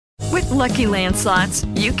Lucky Land Slots,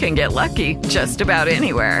 you can get lucky just about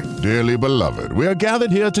anywhere. Dearly beloved, we are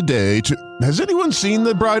gathered here today to... Has anyone seen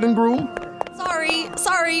the bride and groom?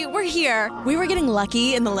 Sorry, we're here. We were getting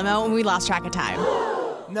lucky in the limo and we lost track of time.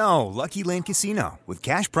 No, Lucky Land Casino, with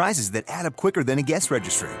cash prizes that add up quicker than a guest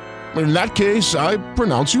registry. In that case, I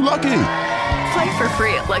pronounce you lucky. Play for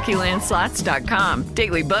free at LuckyLandSlots.com.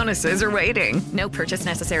 Daily bonuses are waiting. No purchase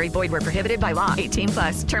necessary. Void where prohibited by law.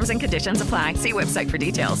 18+. Terms and conditions apply. See website for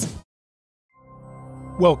details.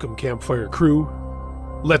 Welcome, Campfire Crew.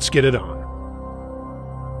 Let's get it on.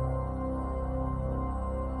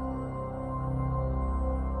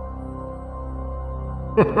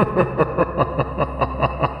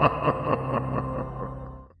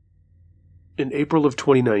 In April of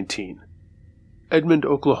 2019, Edmond,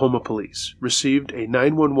 Oklahoma police received a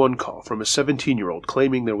 911 call from a 17-year-old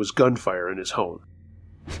claiming there was gunfire in his home.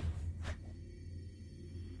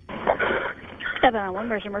 711,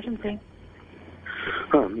 where's your emergency?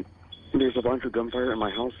 There's a bunch of gunfire in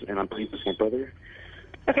my house, and I'm playing with my brother.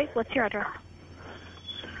 Okay, what's your address?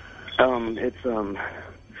 I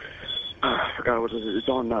forgot what it is. It's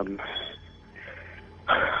on,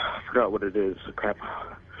 I forgot what it is. Crap. Is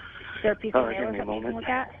there a piece of mail give or me a something you can moment. look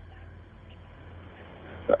at?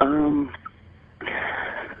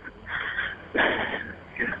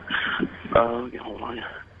 Hold on.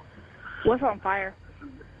 What's on fire?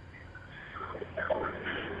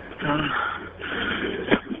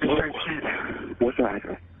 What's our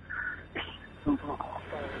address? I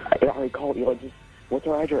already called you. What's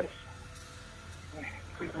our address?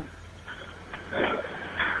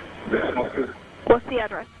 What's the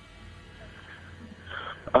address?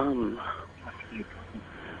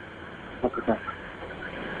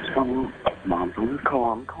 Mom, don't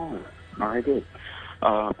call. I'm calling. I already did.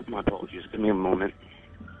 My apologies. Give me a moment.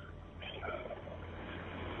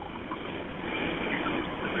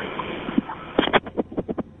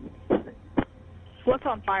 What's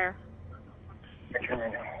on fire?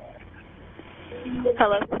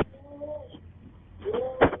 Hello?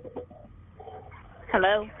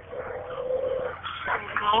 Hello?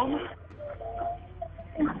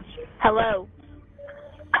 Hello?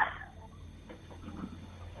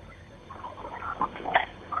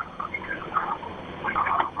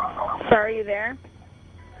 Sir, are you there?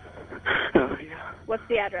 Yeah. What's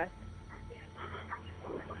the address?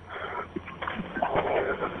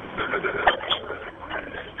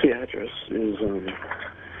 The address is,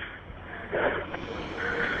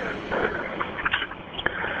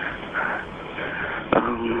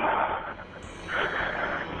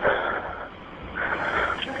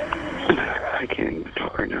 I can't even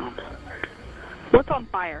talk right now. What's on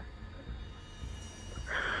fire?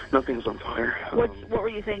 Nothing's on fire. What were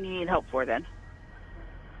you saying you need help for then?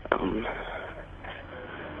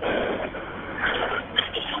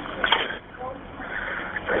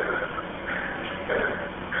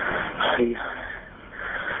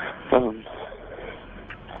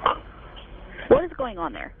 What is going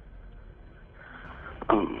on there?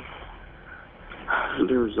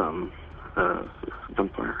 There's,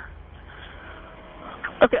 gunfire.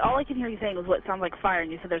 Okay, all I can hear you saying was what sounds like fire,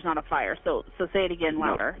 and you said there's not a fire. So say it again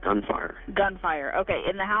louder. No, gunfire. Gunfire. Okay,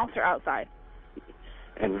 in the house or outside?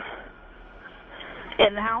 And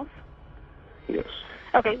In the house? yes.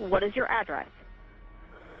 Okay, what is your address?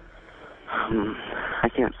 I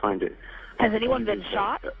can't find it. Has anyone been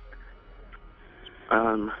shot?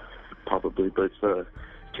 Probably, but it's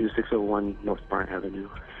 2601 North Bryant Avenue.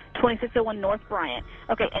 2601 North Bryant.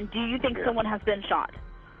 Okay, and do you think someone has been shot?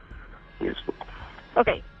 Yes.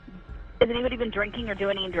 Okay. Has anybody been drinking or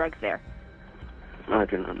doing any drugs there? I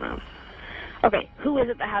do not know. Okay, who is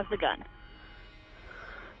it that has the gun?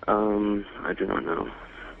 I do not know.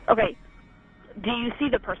 Okay, do you see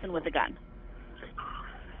the person with the gun?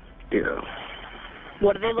 Yeah.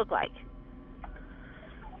 What do they look like?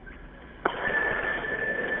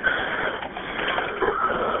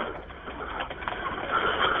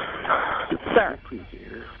 Sir, Please,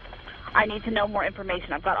 dear. I need to know more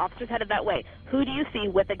information. I've got officers headed that way. Who do you see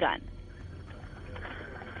with a gun?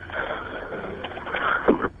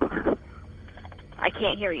 I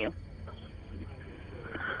can't hear you.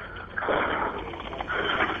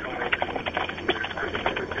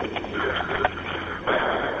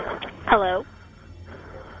 Hello?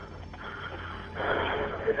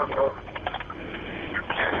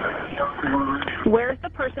 Where's the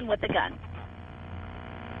person with the gun?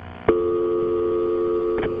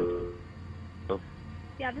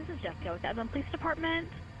 Yeah, this is Jessica with the Edmond Police Department.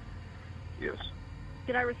 Yes.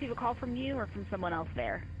 Did I receive a call from you or from someone else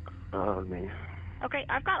there? Me. Okay,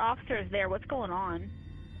 I've got officers there. What's going on?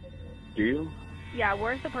 Do you? Yeah,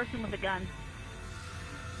 where's the person with the gun?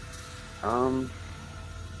 Inside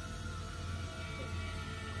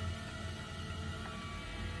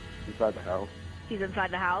the house. He's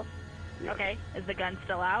inside the house? Yeah. Okay. Is the gun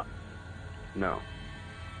still out? No.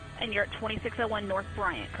 And you're at 2601 North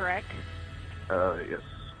Bryant, correct? Yes.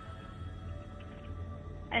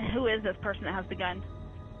 And who is this person that has the gun?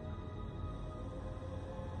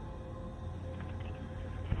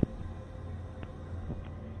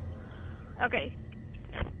 Okay.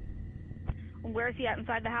 Where is he at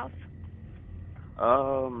inside the house?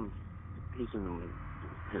 He's in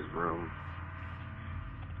his room.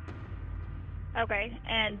 Okay.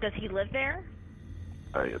 And does he live there?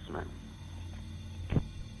 Yes, ma'am.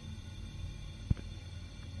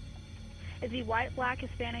 Is he white, black,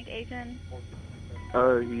 Hispanic, Asian?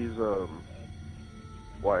 He's,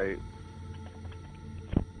 white.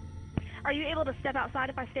 Are you able to step outside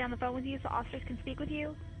if I stay on the phone with you so officers can speak with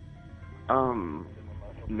you?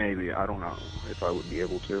 Maybe. I don't know if I would be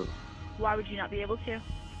able to. Why would you not be able to?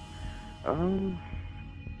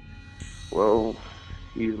 Well,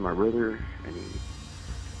 he's my brother, and he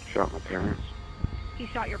shot my parents. He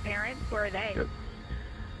shot your parents? Where are they? Yep.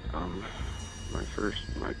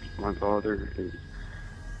 My father is,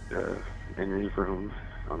 in his room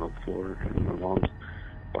on the floor, and my mom's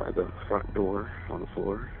by the front door on the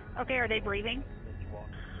floor. Okay, are they breathing?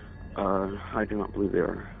 I do not believe they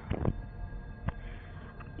are.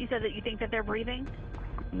 You said that you think that they're breathing?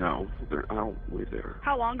 No, I don't believe they are.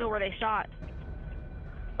 How long ago were they shot?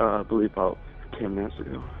 I believe about 10 minutes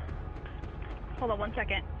ago. Hold on 1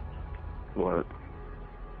 second. What?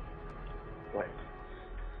 What?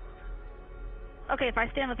 Okay, if I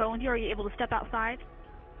stay on the phone with you, are you able to step outside?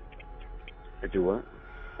 Do what?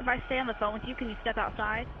 If I stay on the phone with you, can you step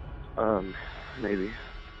outside? Maybe.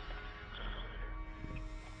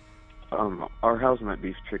 Our house might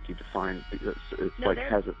be tricky to find because it's No, like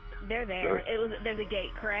has a... They're there. There's a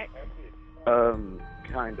gate, correct?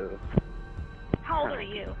 Kind of. How old are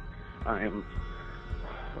you? I am,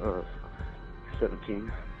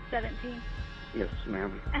 17. 17? Yes,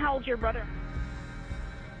 ma'am. And how old's your brother?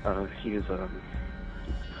 He is,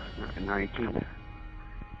 19.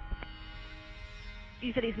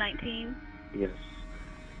 You said he's 19? Yes.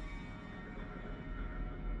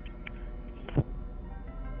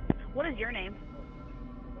 What is your name?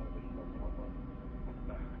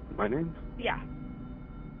 My name? Yeah.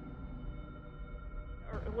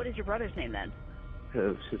 Or what is your brother's name then?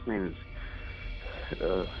 His name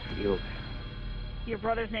is, Eli. Your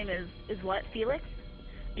brother's name is what? Felix?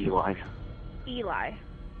 Eli. Eli.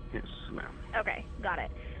 Yes, ma'am. Okay, got it.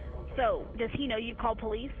 So, does he know you called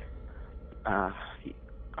police? Yes,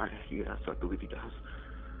 I believe he does.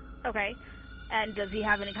 Okay. And does he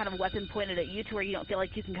have any kind of weapon pointed at you to where you don't feel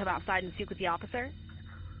like you can come outside and speak with the officer?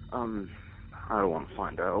 I don't want to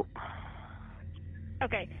find out.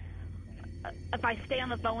 Okay. If I stay on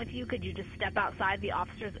the phone with you, could you just step outside? The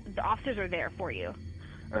officers are there for you.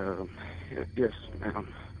 Yes, ma'am.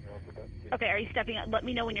 Okay, are you stepping out? Let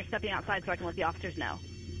me know when you're stepping outside so I can let the officers know.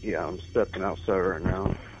 Yeah, I'm stepping outside right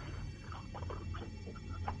now.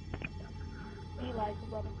 Eli's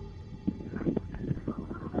brother.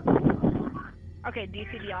 Okay, do you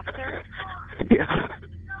see the officer? Yeah.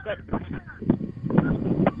 Good.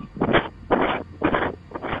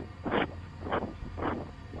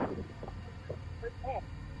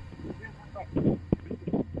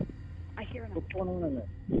 I hear him. What's going on in there?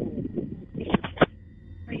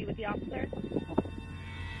 Are you with the officer?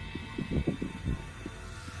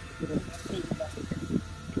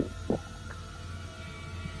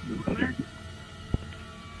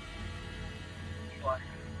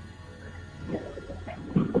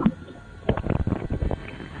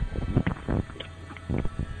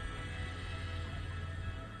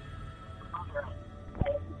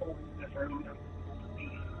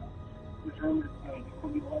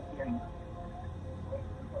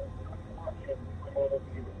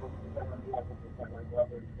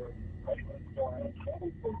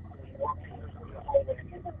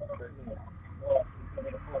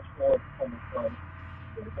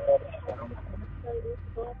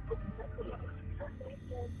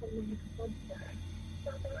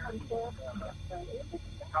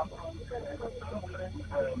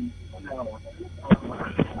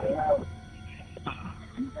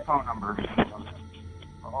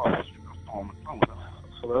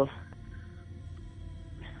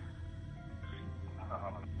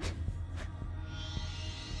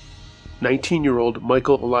 19-year-old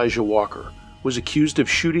Michael Elijah Walker was accused of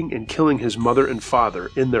shooting and killing his mother and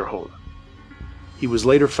father in their home. He was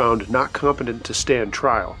later found not competent to stand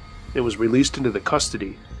trial and was released into the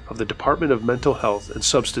custody of the Department of Mental Health and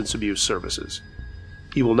Substance Abuse Services.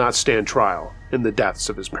 He will not stand trial in the deaths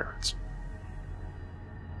of his parents.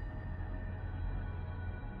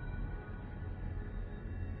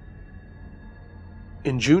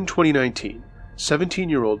 In June 2019,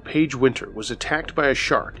 17-year-old Paige Winter was attacked by a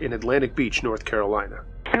shark in Atlantic Beach, North Carolina.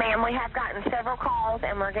 Ma'am, we have gotten several calls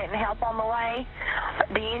and we're getting help on the way.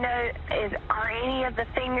 Do you know, are any of the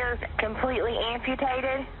fingers completely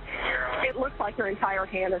amputated? It looks like her entire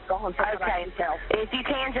hand is gone from what I can tell. If you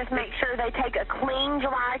can, just make sure they take a clean,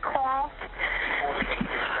 dry cloth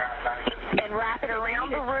and wrap it around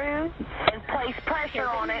the wound and place pressure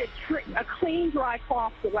on it. A clean, dry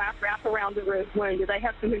cloth to wrap around the wound. Do they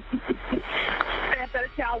have some? They have a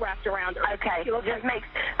towel wrapped around her. Okay. Just make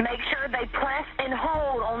sure they press and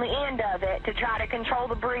hold on the end of it to try to control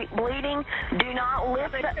the bleeding. Do not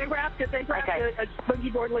lift it. They wrapped a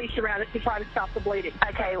boogie board leash around it to try to stop the bleeding.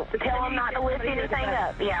 Okay. Tell them not to lift anything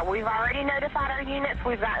up. Yeah, we've already notified our units.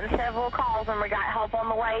 We've gotten several calls and we got help on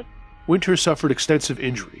the way. Winter suffered extensive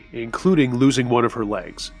injury, including losing one of her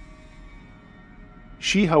legs.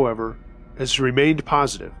 She, however, has remained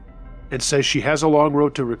positive and says she has a long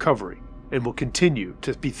road to recovery and will continue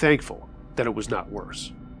to be thankful that it was not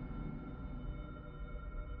worse.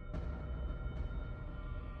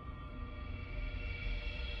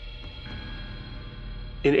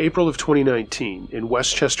 In April of 2019, in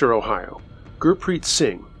Westchester, Ohio, Gurpreet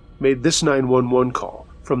Singh made this 911 call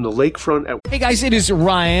from the lakefront at... Hey guys, it is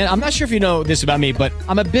Ryan. I'm not sure if you know this about me, but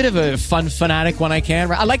I'm a bit of a fun fanatic when I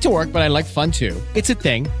can. I like to work, but I like fun too. It's a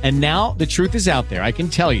thing. And now the truth is out there. I can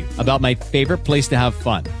tell you about my favorite place to have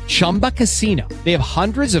fun. Chumba Casino. They have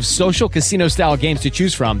hundreds of social casino style games to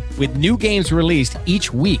choose from with new games released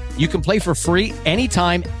each week. You can play for free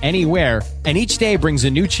anytime, anywhere. And each day brings a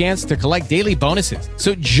new chance to collect daily bonuses.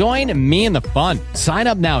 So join me in the fun. Sign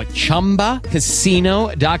up now at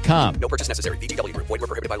ChumbaCasino.com. No purchase necessary. VGW Group. Void where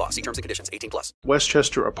prohibited by law. See terms and conditions. 18+.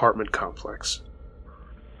 Westchester apartment complex.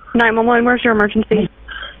 911, where's your emergency?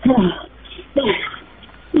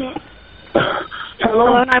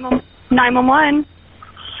 Hello? 911.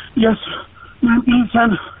 Yes.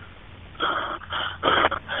 Son.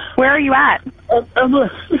 Where are you at?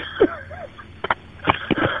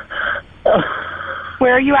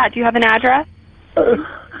 Where are you at? Do you have an address?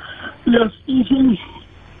 Yes.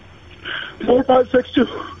 4562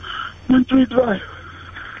 Winthrop Drive.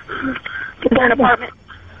 Is there an apartment?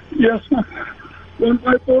 Yes, ma'am.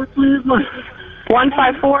 154, please, ma'am.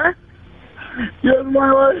 154? Yes,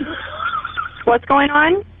 my wife. What's going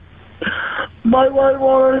on? My wife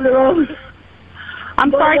wanted it on.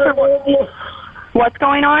 I'm sorry for what? What's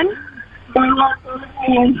going on? My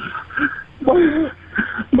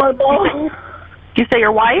mom. Did you say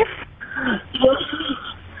your wife? Yes.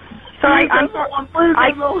 Sorry, I'm sorry.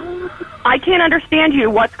 I can't understand you.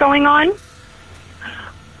 What's going on?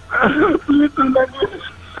 I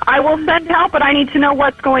will send help, but I need to know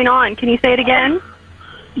what's going on. Can you say it again?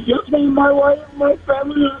 Yes, ma'am. My wife and my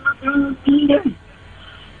family are bleeding.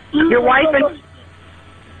 Your wife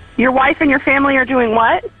and your family are doing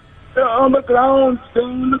what? They're on the ground. They're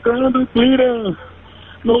on the ground and bleeding.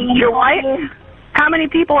 Your wife? How many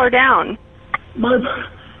people are down? My wife,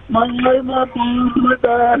 my mom, my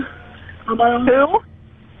dad. Who?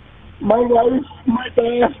 My wife, my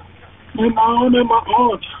dad, my mom, and my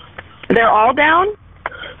aunt. They're all down?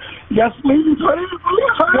 Yes, please. What?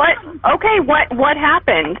 Okay, what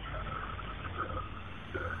happened?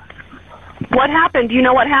 What happened? Do you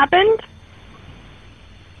know what happened?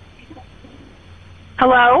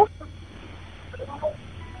 Hello?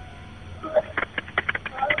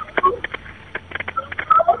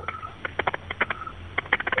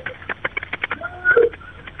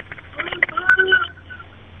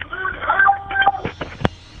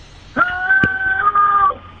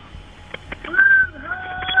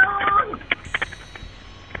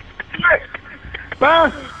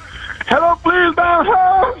 Ma'am, hello, please, ma'am.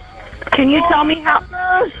 Can you tell me how...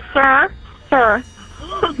 Sir?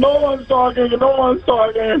 No one's talking.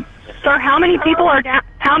 Sir, how many people are down?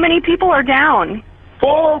 How many people are down?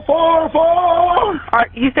 Four.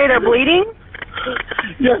 You say they're bleeding?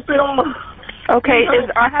 Yes, they are. Okay,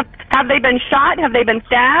 have they been shot? Have they been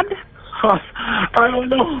stabbed? I don't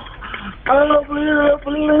know. I don't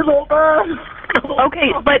believe so bad.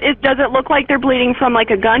 Okay, but does it look like they're bleeding from like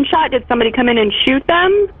a gunshot? Did somebody come in and shoot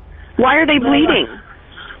them? Why are they bleeding?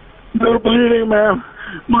 They're bleeding, ma'am.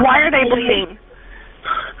 Why are they bleeding?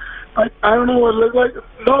 I don't know what it looks like.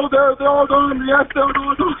 No, they're all gone. Yes, they're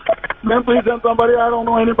all gone. Ma'am, please send somebody. I don't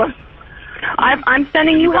know anybody. I'm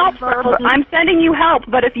sending you help, sir. I'm sending you help,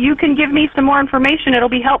 but if you can give me some more information, it'll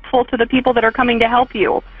be helpful to the people that are coming to help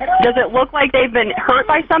you. Does it look like they've been hurt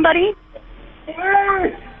by somebody?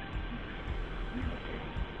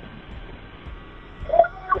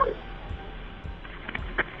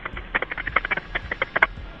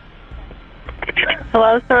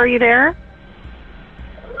 Hello, sir, are you there?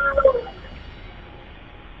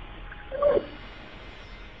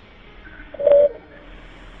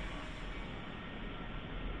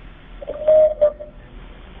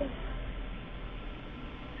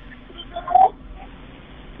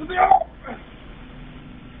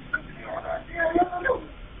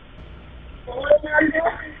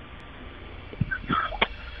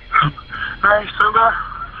 Hey, still there?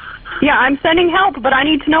 Yeah, I'm sending help, but I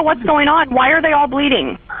need to know what's going on. Why are they all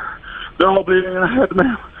bleeding? They're all bleeding in the head,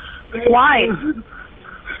 ma'am. Why?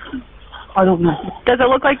 I don't know. Does it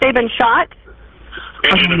look like they've been shot?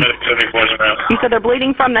 You said they're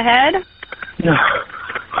bleeding from the head? Yeah.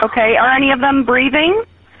 Okay, are any of them breathing?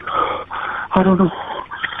 I don't know.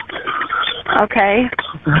 Okay.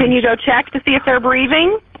 Can you go check to see if they're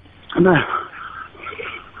breathing? No.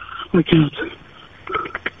 I can't.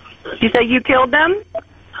 You say you killed them?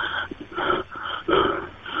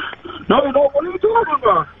 No, what are you talking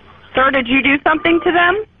about? Sir, did you do something to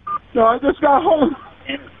them? No, I just got home.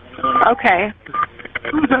 Okay.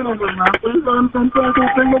 Please handle them, man. Please, I'm trying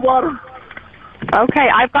to drink the water. Okay,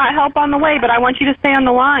 I've got help on the way, but I want you to stay on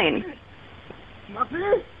the line.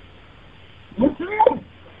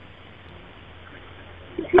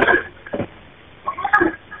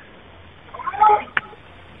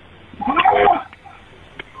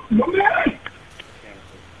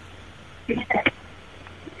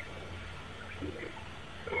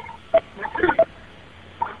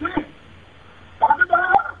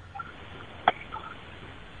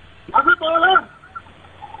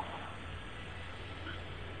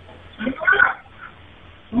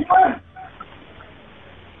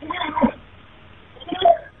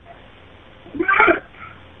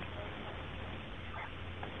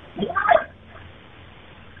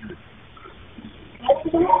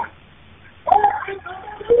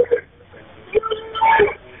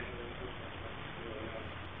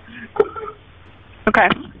 Okay.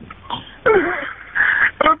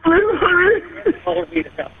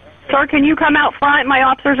 Sir, can you come out front? My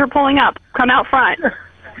officers are pulling up. Come out front.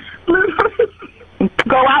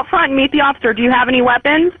 Go out front and meet the officer. Do you have any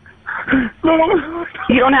weapons? No.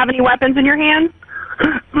 You don't have any weapons in your hands?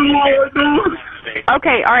 No, I don't.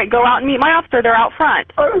 Okay, all right, go out and meet my officer. They're out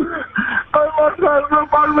front.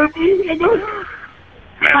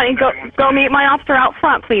 Honey, go meet my officer out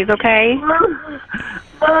front, please, okay?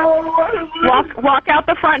 Walk out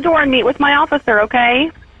the front door and meet with my officer,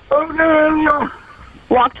 okay? Okay.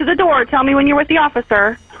 Walk to the door. Tell me when you're with the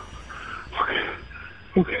officer.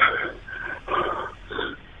 Okay.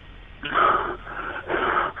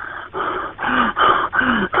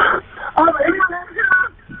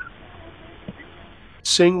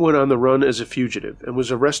 Singh went on the run as a fugitive and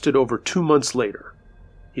was arrested over 2 months later.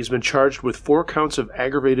 He's been charged with 4 counts of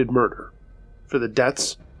aggravated murder for the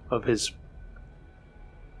deaths of his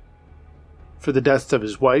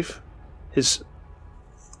wife,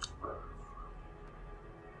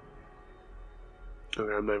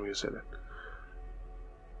 Okay, I'm not even going to say that.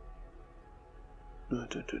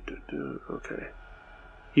 Okay.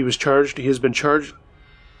 He has been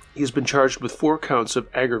charged with 4 counts of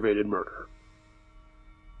aggravated murder.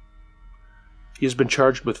 He has been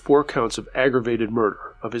charged with 4 counts of aggravated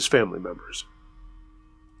murder of his family members.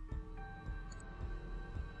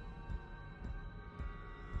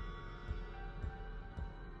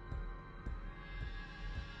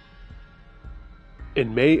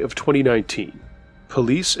 In May of 2019,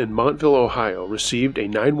 police in Montville, Ohio received a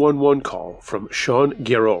 911 call from Sean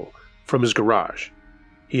Guerreau from his garage.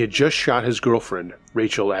 He had just shot his girlfriend,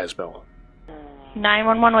 Rachel Asbell.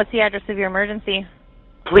 911, what's the address of your emergency?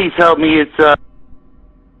 Please help me. It's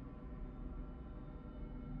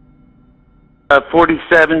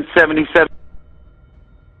 4777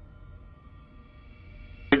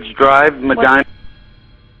 Drive, Medina,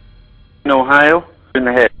 Ohio, in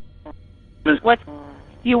the head. What?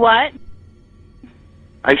 You what?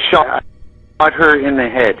 I shot her in the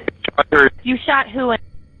head. You shot who in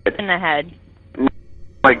the head?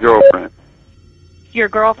 My girlfriend. Your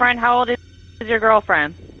girlfriend? How old is your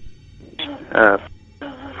girlfriend?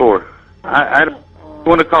 4. I don't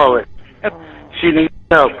want to call it. Okay. She needs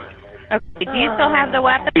help. Okay. Do you still have the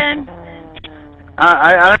weapon?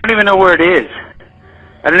 I don't even know where it is.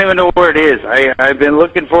 I've been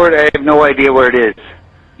looking for it. I have no idea where it is.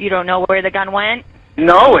 You don't know where the gun went?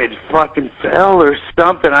 No, it fucking fell or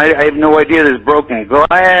something. I have no idea. There's broken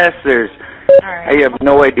glass. All right. I have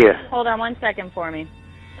no idea. Hold on 1 second for me.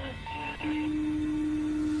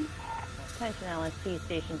 Attention LSP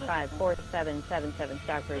Station 5, 4777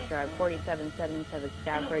 Stockbridge Drive, 4777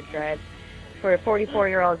 Stockbridge Drive, for a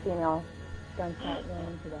 44-year-old female. Gunshot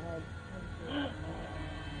wound to the head.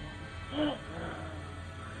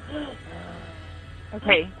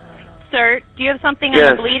 Okay. Sir, do you have something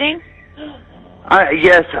on the bleeding?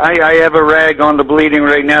 Yes, I have a rag on the bleeding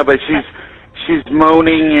right now, but she's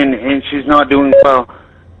moaning and she's not doing well.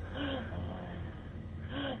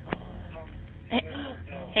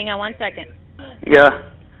 Hang on 1 second. Yeah,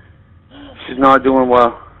 she's not doing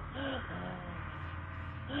well.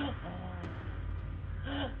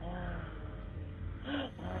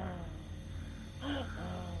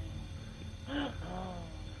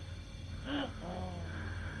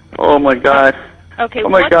 my God. Okay, Oh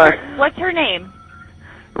my God. What's her name?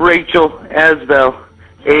 Rachel Asbell.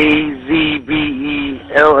 Azbell.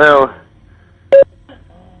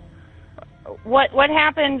 What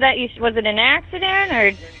happened? Was it an accident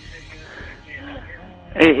or?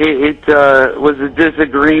 It was a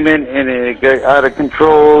disagreement and it got out of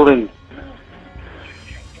control and.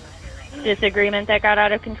 Disagreement that got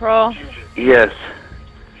out of control? Yes.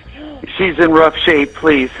 She's in rough shape,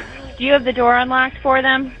 please. Do you have the door unlocked for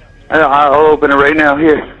them? I'll open it right now.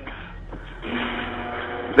 Here.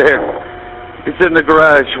 There. It's in the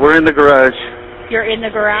garage. We're in the garage. You're in the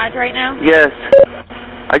garage right now? Yes.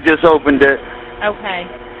 I just opened it. Okay.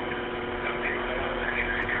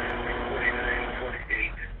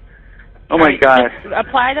 Oh my God. Just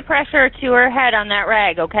apply the pressure to her head on that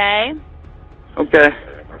rag, okay? Okay.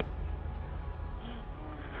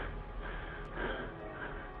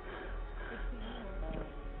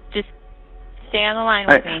 Just stay on the line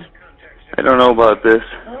with me. I don't know about this.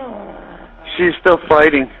 She's still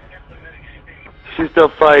fighting. She's still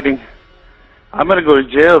fighting. I'm gonna go to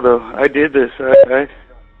jail though. I did this, alright?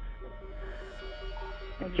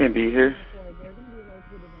 I can't be here.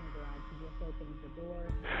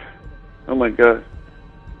 Oh my God.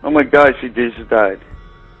 Oh my God, she just died.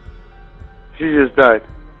 She just died.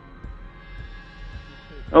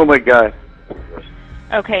 Oh my God.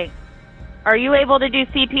 Okay. Are you able to do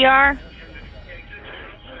CPR?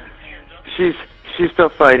 She's still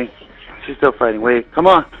fighting. She's still fighting. Wait, come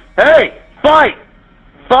on. Hey! Fight!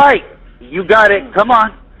 Fight! You got it. Come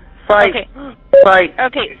on. Fight. Okay. Fight.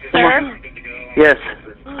 Okay, sir. Yes.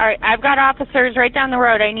 All right, I've got officers right down the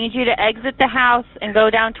road. I need you to exit the house and go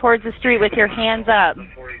down towards the street with your hands up.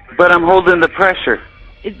 But I'm holding the pressure.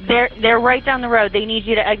 They're right down the road. They need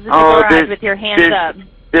you to exit the garage with your hands up.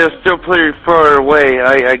 They're still pretty far away.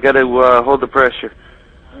 I gotta hold the pressure.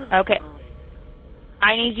 Okay.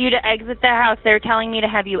 I need you to exit the house. They're telling me to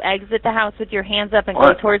have you exit the house with your hands up and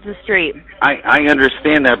go towards the street. I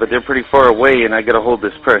understand that, but they're pretty far away, and I gotta hold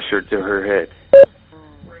this pressure to her head.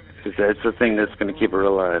 Because that's the thing that's gonna keep her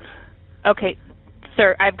alive. Okay,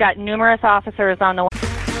 sir, I've got numerous officers on the way.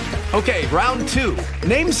 Okay, round two.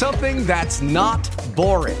 Name something that's not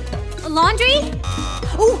boring. A laundry?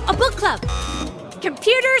 Ooh, a book club.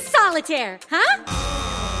 Computer solitaire, huh?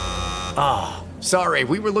 Ah, sorry,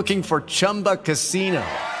 we were looking for Chumba Casino.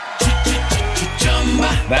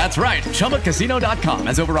 That's right, ChumbaCasino.com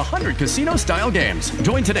has over 100 casino-style games.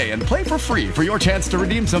 Join today and play for free for your chance to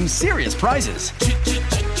redeem some serious prizes.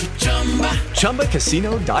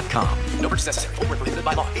 ChumbaCasino.com. No purchase necessary. Void where prohibited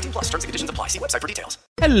by law. 18 plus. Terms and conditions apply. See website for details.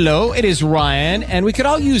 Hello, it is Ryan, and we could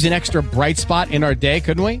all use an extra bright spot in our day,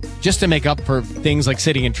 couldn't we? Just to make up for things like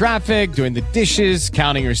sitting in traffic, doing the dishes,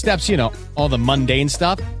 counting your steps, you know, all the mundane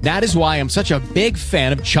stuff. That is why I'm such a big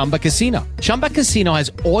fan of Chumba Casino. Chumba Casino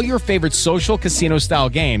has all your favorite social casino-style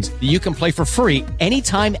games that you can play for free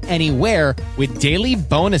anytime, anywhere with daily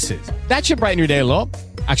bonuses. That should brighten your day a little.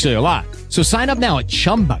 Actually, a lot. So sign up now at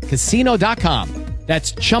ChumbaCasino.com.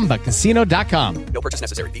 That's ChumbaCasino.com. No purchase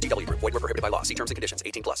necessary. VGW Group. Void where prohibited by law. See terms and conditions.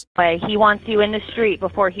 18 plus. He wants you in the street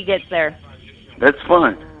before he gets there. That's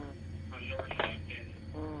fine.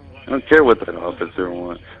 I don't care what that officer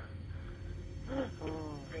wants.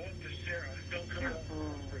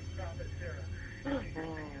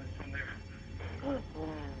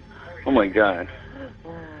 Oh my God.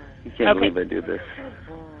 I can't believe I do this.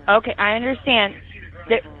 Okay, I understand.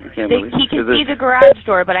 He can see the garage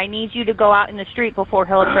door, but I need you to go out in the street before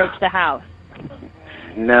he'll approach the house.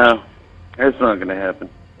 No, that's not going to happen.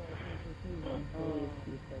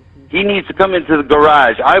 He needs to come into the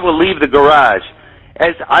garage. I will leave the garage.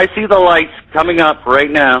 As I see the lights coming up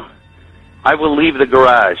right now, I will leave the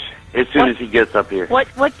garage as soon as he gets up here.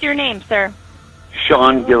 What's your name, sir?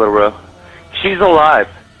 Sean Gillerow. She's alive.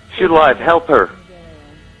 She's alive. Help her.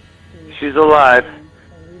 She's alive.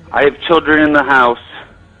 I have children in the house.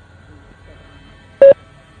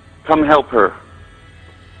 Come help her.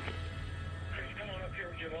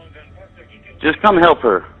 Just come help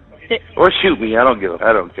her. Or shoot me. I don't care.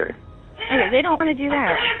 Okay, they don't want to do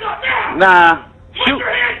that. Nah.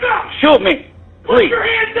 Shoot me. Please.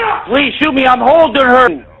 Please shoot me. I'm holding her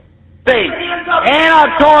face. And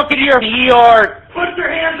I'm talking to your ER. Put your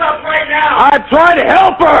hands up right now. I'm trying to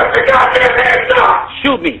help her. Put your goddamn hands up.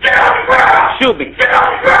 Shoot me. Get on the ground. Shoot me. Get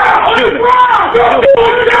on the ground. Shoot me.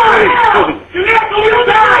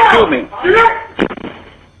 Shoot me.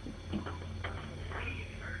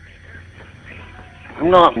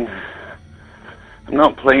 I'm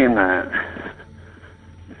not playing that.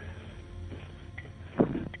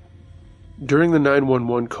 During the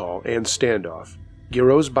 911 call and standoff,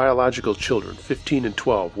 Guerreau's biological children, 15 and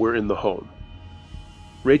 12, were in the home.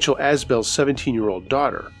 Rachel Asbell's 17-year-old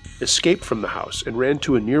daughter, escaped from the house and ran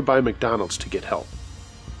to a nearby McDonald's to get help.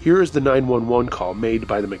 Here is the 911 call made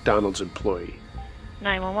by the McDonald's employee.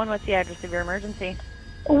 911, what's the address of your emergency?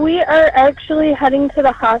 We are actually heading to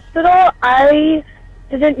the hospital. I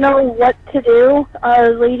didn't know what to do. A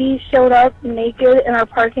lady showed up naked in our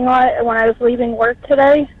parking lot when I was leaving work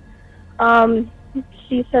today.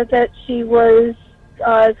 She said that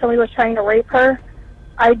somebody was trying to rape her.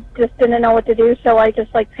 I just didn't know what to do, so I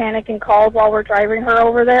just panicked and called while we're driving her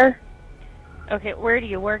over there. Okay, where do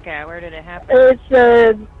you work at? Where did it happen? It's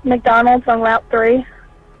the McDonald's on Route 3.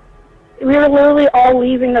 We were literally all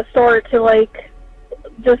leaving the store to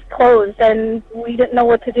just closed, and we didn't know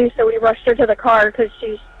what to do, so we rushed her to the car because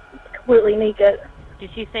she's completely naked.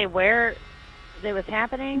 Did she say where it was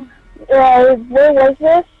happening? Where was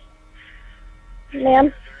this,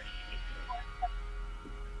 ma'am?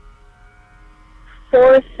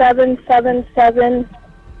 4777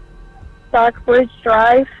 Stockbridge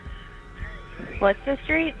Drive. What's the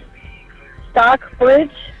street?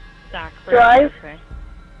 Stockbridge Drive. Okay.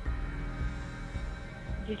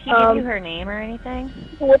 Did she give you her name or anything?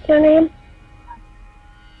 What's her name?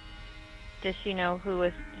 Does she know who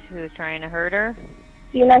was trying to hurt her?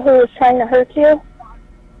 Do you know who was trying to hurt you?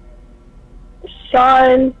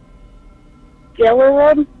 Sean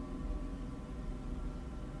Gillerwood.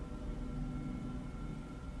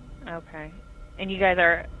 Okay. And you guys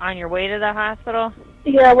are on your way to the hospital?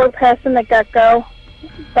 Yeah, we're passing the get-go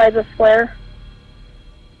by the square.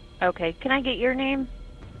 Okay. Can I get your name?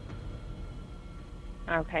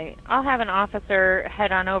 Okay. I'll have an officer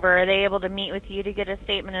head on over. Are they able to meet with you to get a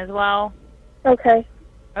statement as well? Okay.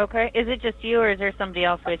 Okay. Is it just you, or is there somebody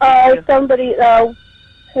else with you? Somebody,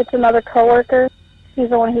 it's another coworker. He's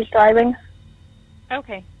the one who's driving.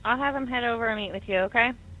 Okay. I'll have him head over and meet with you,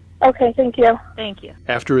 okay? Okay, thank you. Thank you.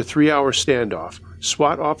 After a 3-hour standoff,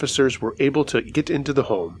 SWAT officers were able to get into the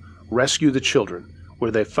home, rescue the children,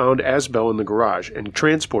 where they found Asbell in the garage and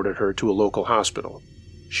transported her to a local hospital.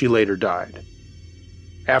 She later died.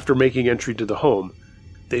 After making entry to the home,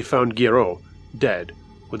 they found Guiraud dead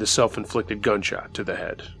with a self-inflicted gunshot to the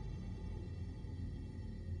head.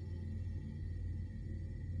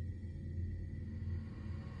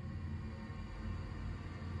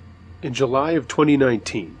 In July of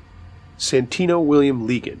 2019, Santino William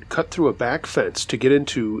Legan cut through a back fence to get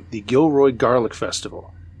into the Gilroy Garlic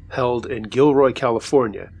Festival, held in Gilroy,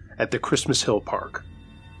 California, at the Christmas Hill Park.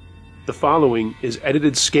 The following is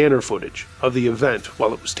edited scanner footage of the event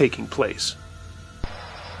while it was taking place.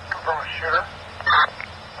 From a shooter.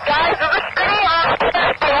 Guys, there's a shooting on the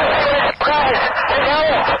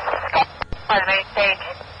pardon me, take.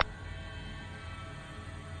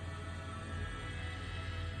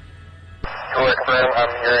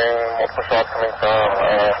 I'm hearing multiple shots coming from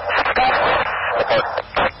the park.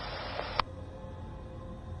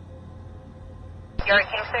 Gary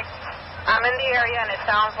King 6. I'm in the area and it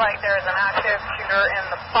sounds like there is an active shooter in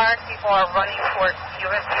the park. People are running towards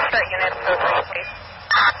US District Unit, so please.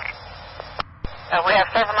 We have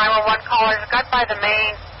several 911 callers. Got by the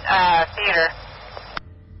main theater.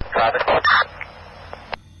 Traffic.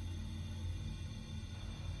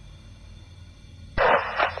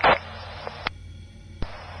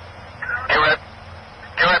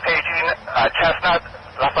 Unit paging Chestnut,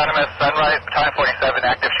 Los Animas, Sunrise, Battalion 47,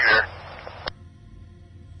 active shooter.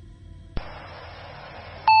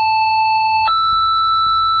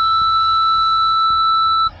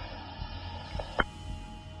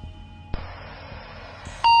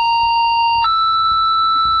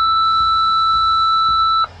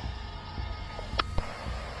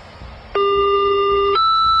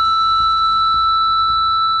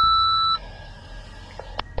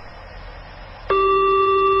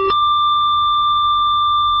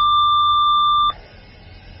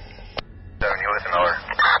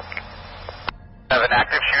 Have an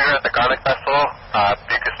active shooter at the Garlic Festival.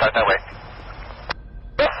 You can start that way.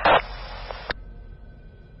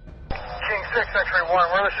 King 6, X-ray 1.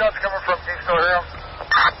 Where are the shots coming from? Can you still hear them?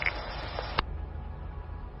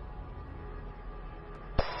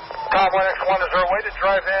 Tom 1X1, is there a way to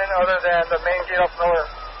drive in other than the main gate off Miller?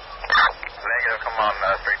 Negative, come on,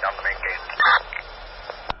 straight down the main gate.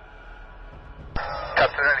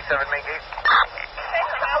 Cut 297 main gate.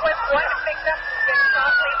 With one victim, please,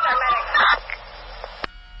 paramedics.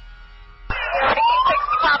 We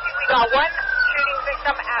got one shooting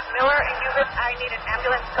victim at Miller and Uvis. I need an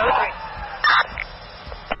ambulance code 3.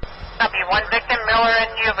 Copy. One victim, Miller and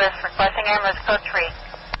Uvis, requesting ambulance code 3.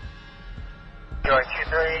 Your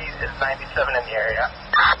Q3 is 97 in the area.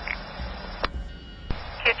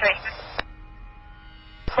 Q3.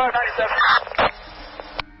 597.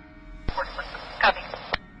 Copy.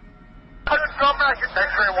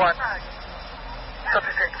 X-ray 1.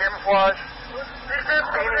 Subject in camouflage.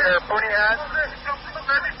 Beanie or booty hat.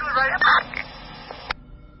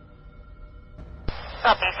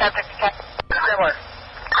 Copy, subject check. Stand by.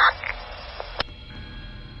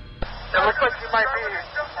 It looks like you might be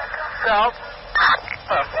south.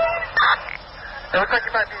 It looks like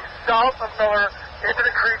you might be south of Miller into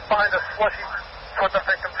the creek behind the slushy. That's what the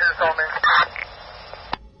victim here told me.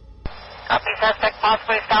 Copy, suspect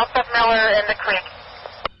possibly south of Miller in the creek.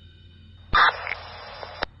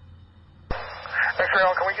 X-ray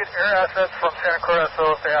 1, can we get air assets from Santa Clara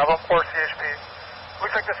so if they have them, or CHP?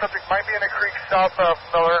 Looks like the subject might be in the creek south of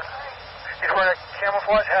Miller. He's wearing a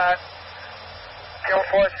camouflage hat,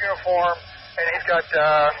 camouflage uniform, and he's got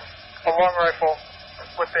a long rifle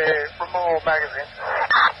with a removable magazine.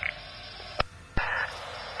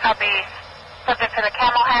 Copy. Subject to the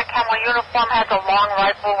camel hat, camel uniform has a long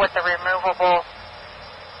rifle with a removable.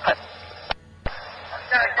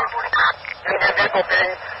 Vehicle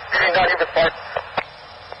being not even parked.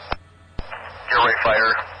 Airway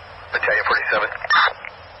fire, Battalion 47.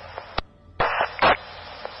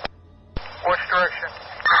 Which direction?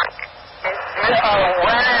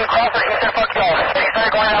 When in Crawford, he said fuck y'all. He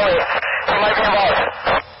started going that way. He might be involved.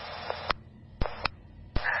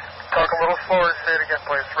 Talk a little slower, say it again,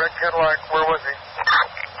 please. Red Cadillac, where was he?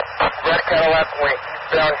 Red Cadillac, wait,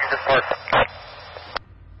 down, you just parked.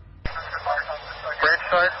 Bridge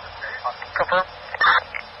side, confirm.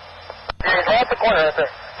 Yeah, he's right at the corner right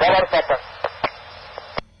there. Right out of stop sign.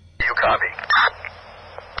 You copy.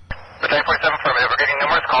 Battalion 47 affirmative. We're getting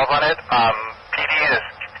numerous calls on it. PD is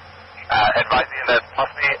advising that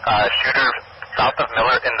possibly shooter south of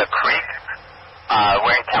Miller in the creek,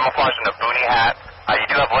 wearing camouflage and a boonie hat. You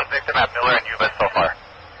do have one victim at Miller and Ubis so far.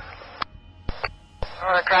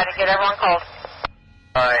 We're trying to get everyone called.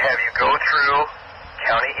 Have you go through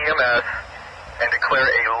County EMS and declare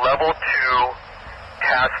a level 2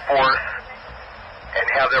 task force and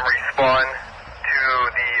have them respond to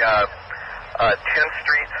the 10th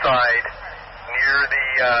Street side near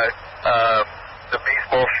the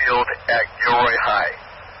baseball field at Gilroy High.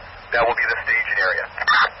 That will be the staging area.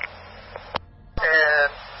 And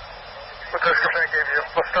with the description I gave you,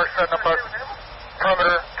 let's start setting up a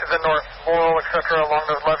perimeter to the north, Laurel, etc., along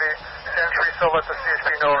the levee. San Teresa, let the CHP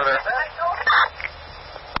know over there.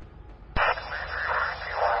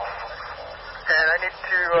 And I need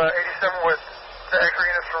to 87 with the X-ray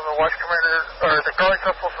units from the watch commander, or the guard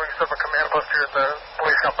couple, so we can set up a command post here at the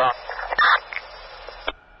police compound.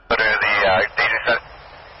 But the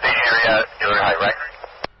staging area, Gilroy High, right?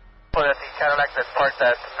 But at the Cadillac that's parked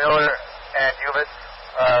at Miller and Ubis,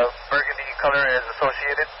 burgundy color is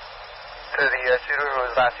associated to the shooter who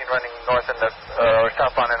was last seen running north in the, or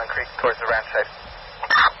southbound in the creek towards the ranch side.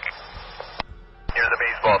 Near the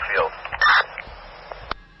baseball field.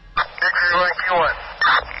 X-ray 1, Q1.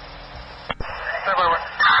 X-ray 1.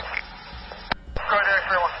 Go ahead,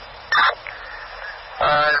 X-ray 1.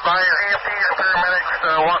 Advise EMTs and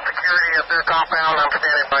paramedics want security at their compound. I'm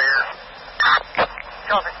standing by here.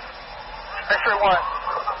 Copy. X-ray 1.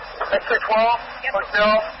 X-ray 12,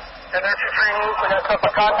 Hotel, and there's your trainees. We got a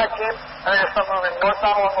couple of contact teams, and there's some moving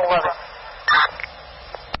northbound along the 11.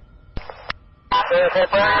 There's a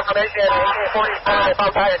brand information at 1840, they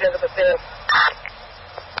found tires into the stairs.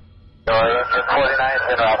 So,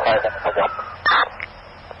 49 center outside.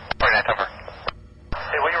 49 cover.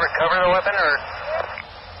 Hey, will you recover the weapon, or?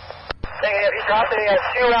 If he dropped it, he has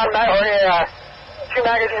two magazines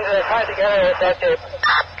that are tied together with that tape.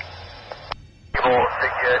 Able to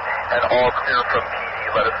get an all clear from PD,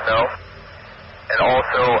 let us know. And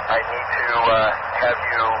also, I need to have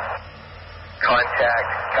you contact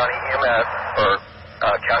County EMS or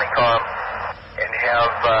County Com and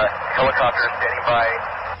have helicopters standing by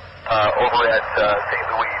over at St.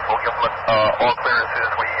 Louis. We'll give them all clearances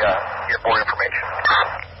as we get more information.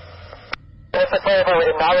 Just to clarify, we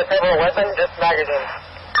did not recover a weapon, just magazines.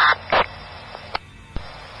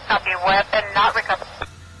 Copy, weapon not recovered.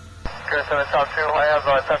 Good, so it's out too. I have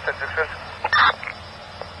tested description.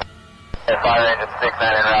 Fire engine 69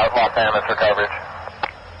 en route, Los Angeles for coverage.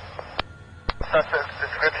 Tested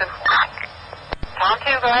description. Tom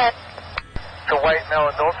 2, go ahead. It's a white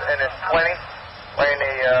male adult, and it's 20, wearing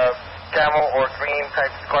a camel or green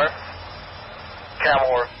type scarf.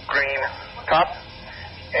 Camel or green top.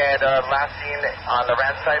 And last seen on the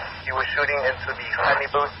ranch side, he was shooting into the honey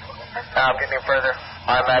booth. Now I'm getting further.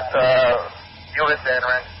 I'm at Ubis and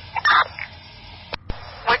Ranch.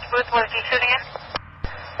 Which booth was he shooting in?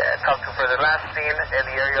 And come to further. Last seen in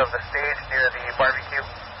the area of the stage near the barbecue,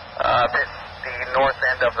 the north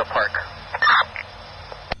end of the park.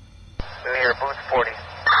 Near booth 40.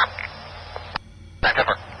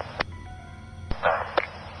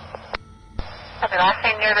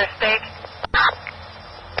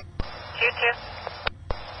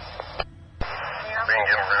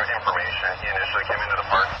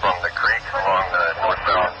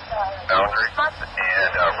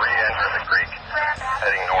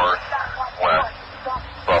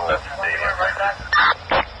 from the stadium.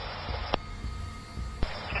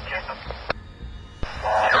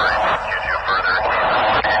 Q2 further.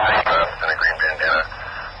 And a green bandana.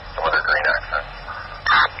 Some other green accent.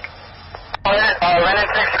 Lennon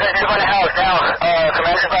 6, you guys are going to house now.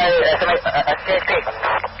 Commanded by CHP.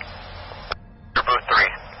 Booth 3.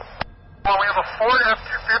 We have a Ford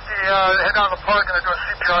F-250 heading out of the park and they're doing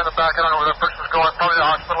CPR in the back. I don't know where that person's going. Probably the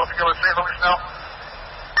hospital if you go to St. Louis now.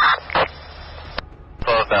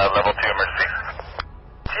 So level 2 emergency.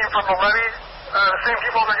 Team from the levee, the same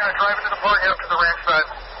people that are going to drive into the park and up to the ranch side.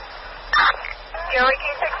 Gary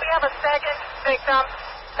K6, we have a second victim.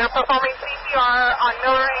 They're performing CPR on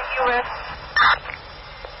Miller and Lewis.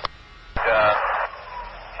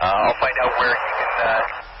 I'll find out where you can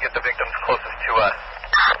get the victims closest to us.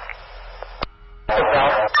 As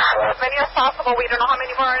many as possible. We don't know how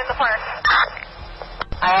many more are in the park.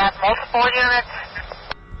 I have multiple units.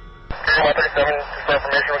 137, just for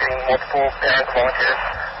information, we're getting multiple parents, volunteers,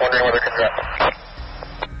 wondering whether they can drop.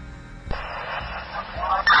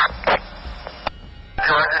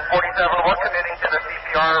 247, we're committing to the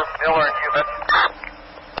CPR Miller and Lewis.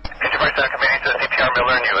 55% committing to the CPR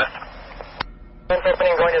Miller and Lewis.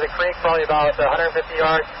 Opening going to the creek, probably about 150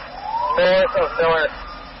 yards north of Miller.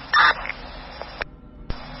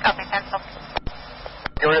 Copy, pencil.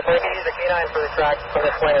 You were going to use a K9 for the track from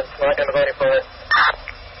this land. We're not going to go any further.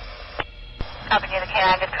 Copy, the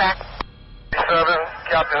K9, good track. 7,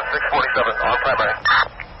 Captain 647, on primary.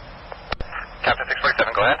 Captain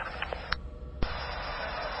 647, go ahead.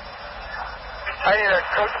 I need a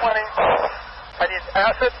code 20. I need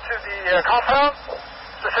assets to the compound,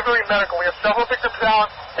 specifically medical. We have several victims down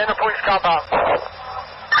in the police compound. 40.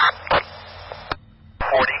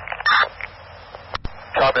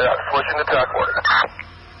 Copy that. Switching the track order.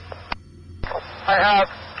 I have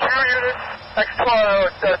 2 units,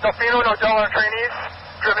 Delfino and Odell trainees,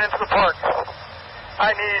 driven into the park.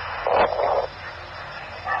 I need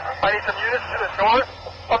some units to the north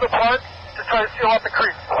of the park to try to seal off the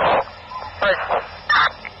creek. Right.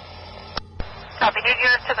 Copy, need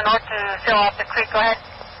units to the north to seal off the creek. Go ahead.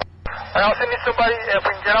 I also need somebody, if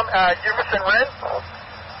we can get them, at Umis and Ren,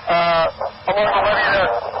 along the levee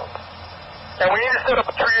there. And we need to set up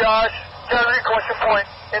a triage, gathering collection point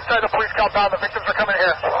inside the police compound. The victims are coming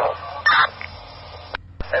here.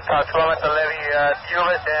 That's how it's going at the levee,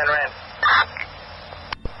 Umis and Ren.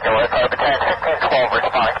 Yeah, we're at 1512,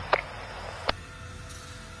 respond.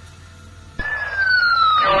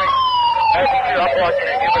 S2 up watching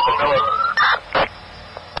at Umis and Miller.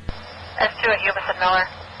 S2 at Umis and Miller.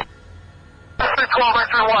 S3 12,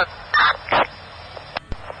 X3 1.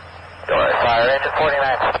 Fire, engine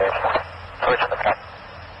 49 stage. Switch the back.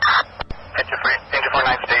 Engine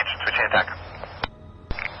 49 stage, switching attack.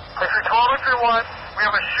 X3 12, X3 1. We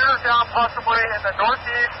have a shooter down possibly in the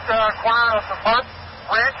northeast corner of the park,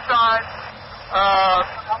 ranch side,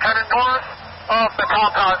 kind of north of the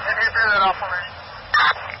compound. Can you figure that out for me?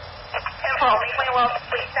 Info, Leeway Wells,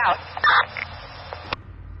 please south.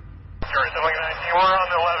 Sure, so you are on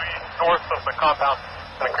the levee north of the compound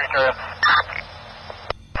in the creek area.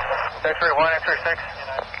 X-ray 1, X-ray 6.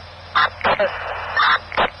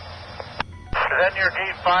 Is that near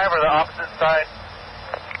gate 5 or the opposite side?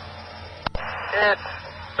 It's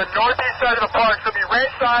the northeast side of the park, so it'll be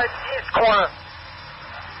ranch side, east corner.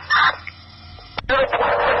 Tell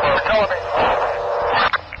me.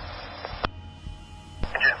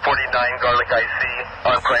 Engine 49, Garlic IC,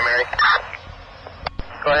 on primary.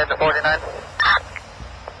 Go ahead to 49.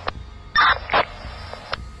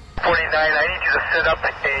 49, I need you to set up a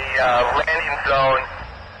landing zone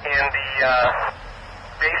in the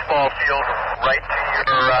baseball field right to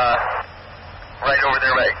your, right over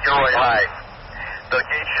there at Gilroy High. The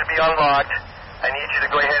gate should be unlocked. I need you to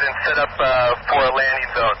go ahead and set up for a landing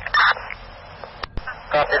zone.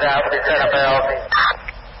 Copy that. We set up LZ.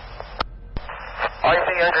 RC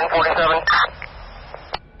engine 47.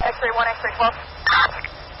 X-ray 1, X-ray 12.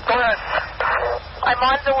 Go ahead. I'm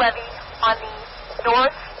on the levee on the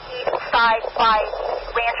northeast side by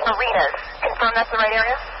the ranch marinas. Confirm that's the right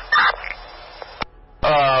area?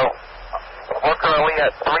 We're currently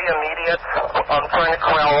at 3 immediates. I'm trying to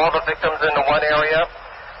corral all the victims into one area.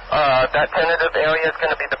 That tentative area is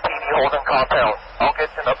going to be the PD Holden compound. I'll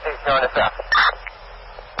get you an update here in a sec.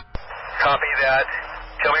 Copy that.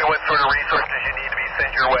 Tell me what sort of resources you need to be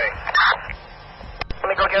sent your way. Let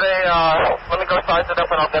me go get let me go size it up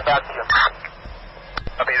and I'll get back to you.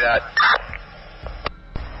 Copy that.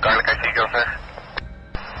 Garlic, I see you go, sir.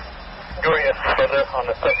 Go ahead, further on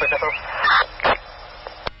the suspect info.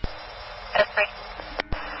 S3.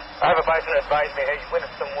 I have a bison that advised me, hey, you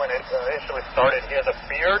witnessed someone that initially started. He has a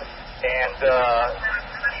beard and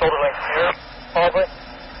here, probably.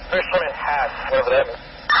 There's some in hat, whatever that means.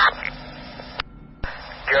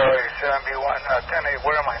 Gary, 71, 10-8,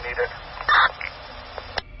 where am I needed?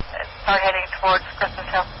 Start heading towards Christmas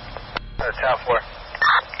Hill. Town floor.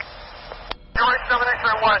 Gary, 7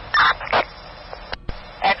 X-ray 1.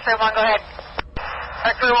 X-ray 1, go ahead.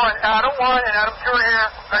 X-ray 1, Adam 1 and Adam 2 are here.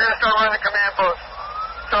 I'm going to start running the command post.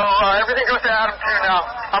 So everything goes to Adam 2 now.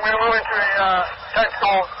 I'm going to move into a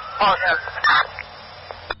tactical posture.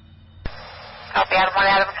 Copy, Adam 1,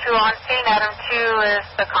 Adam 2 on scene. Adam 2 is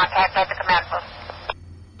the contact at the command post.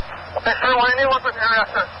 X-ray 1, anyone with air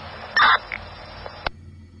access?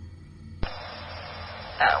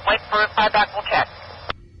 Wait for reply back, we'll check.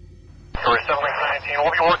 Story 719,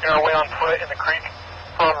 we'll be working our way on foot in the creek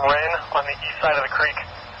from Wren on the east side of the creek.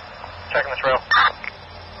 Checking the trail.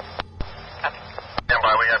 Stand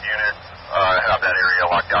by, we have unit. Have that area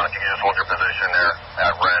locked down. If you can just hold your position there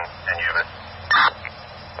at Wren and Uvis.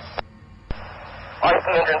 IC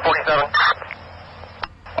engine 47.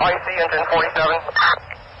 IC engine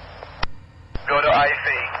 47. Go to IC.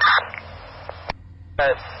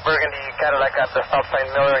 Burgundy Cadillac at the stop sign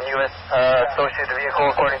Miller and Uvis. Associated vehicle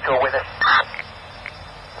according to a witness.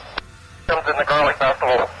 Comes in the Garlic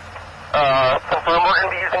Festival. Confirm we're going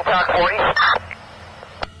to be using TAC 40.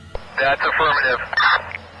 That's affirmative.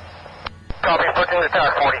 Copy, pushing the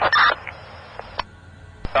TAC 40.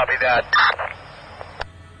 Copy that.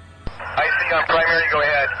 IC on primary, go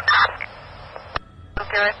ahead.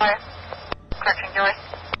 Gary, fire. Correction, Gary.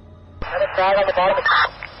 Let us drive on the bottom.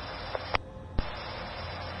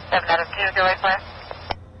 7 Adam 2, Gary, fire.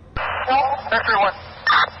 X-ray 1.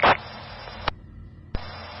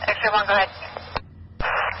 X-ray 1, go ahead.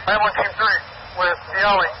 I am on team 3 with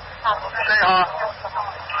Diali, Sheha,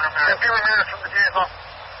 and few minutes from the vehicle.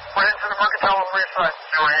 We're heading to the Mercantile on the race side.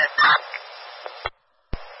 Go ahead.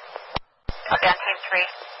 Down team 3.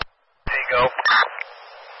 There you go.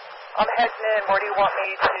 I'm heading in. Where do you want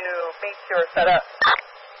me to meet you or set up?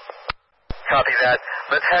 Copy that.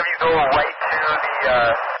 Let's have you go right to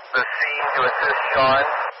the scene to assist Sean.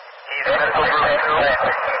 He's medical room 2.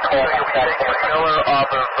 You'll be taking Miller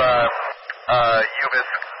off of Uvis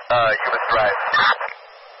Drive.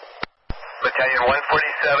 Battalion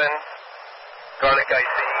 147, Garlic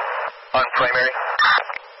IC on primary.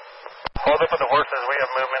 Hold up with the horses. We have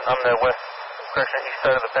movement on the west, correction, east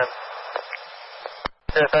side of the fence.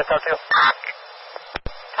 Yes, I talk to you.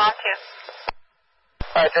 Tom 2.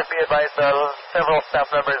 Just be advised, several staff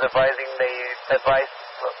members advising the advice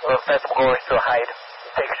of festival goers to hide,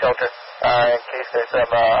 take shelter, in case there's some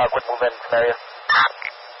awkward movement scenarios.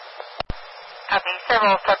 Copy.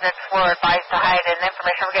 Several subjects were advised to hide, and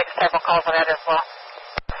information, we're getting several calls on that as well.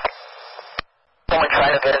 Someone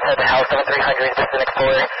trying to get us at the house 7300, just an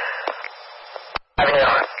Explorer. Avenue.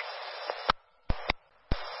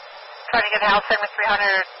 Trying to get the house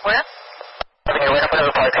 7300, where? Avenue, right up into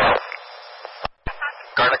the park.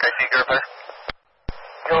 Garlic IC, Garlic.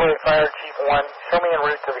 Garlic Fire, Chief 1. Show me en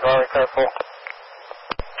route to the Garlic Festival.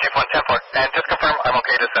 Chief 1, 10-4. And just confirm I'm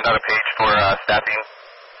okay to send out a page for staffing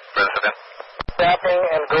for this event. Staffing,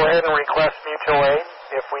 and go ahead and request mutual aid.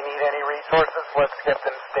 If we need any resources, let's get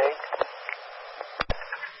them staked.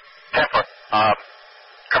 10-4.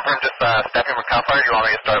 Confirm just staffing with CAL FIRE. Do you want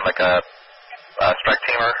me to start like a strike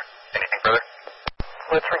team or anything further?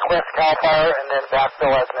 Let's request CAL FIRE and then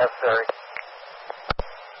backfill as necessary.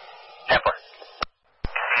 10-4.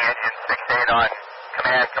 Engine 6-8 on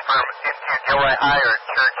command. Confirm into Gilroy High or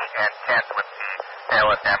Church and 10th with the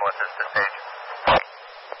ALS ambulances to stage.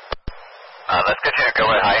 Let's get you to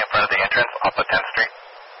Gilroy High in front of the entrance off of 10th Street.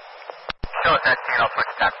 Show us 19, I'll switch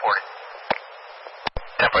to TAC 40.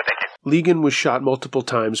 10-4, thank you. Legan was shot multiple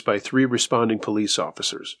times by 3 responding police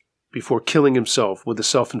officers before killing himself with a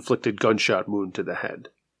self-inflicted gunshot wound to the head.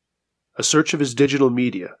 A search of his digital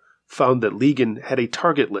media found that Legan had a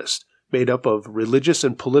target list made up of religious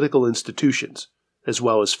and political institutions, as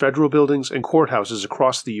well as federal buildings and courthouses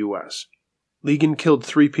across the U.S. Legan killed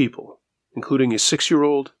 3 people, including a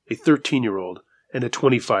 6-year-old, a 13-year-old, and a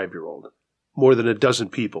 25-year-old. More than a dozen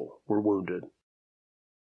people were wounded.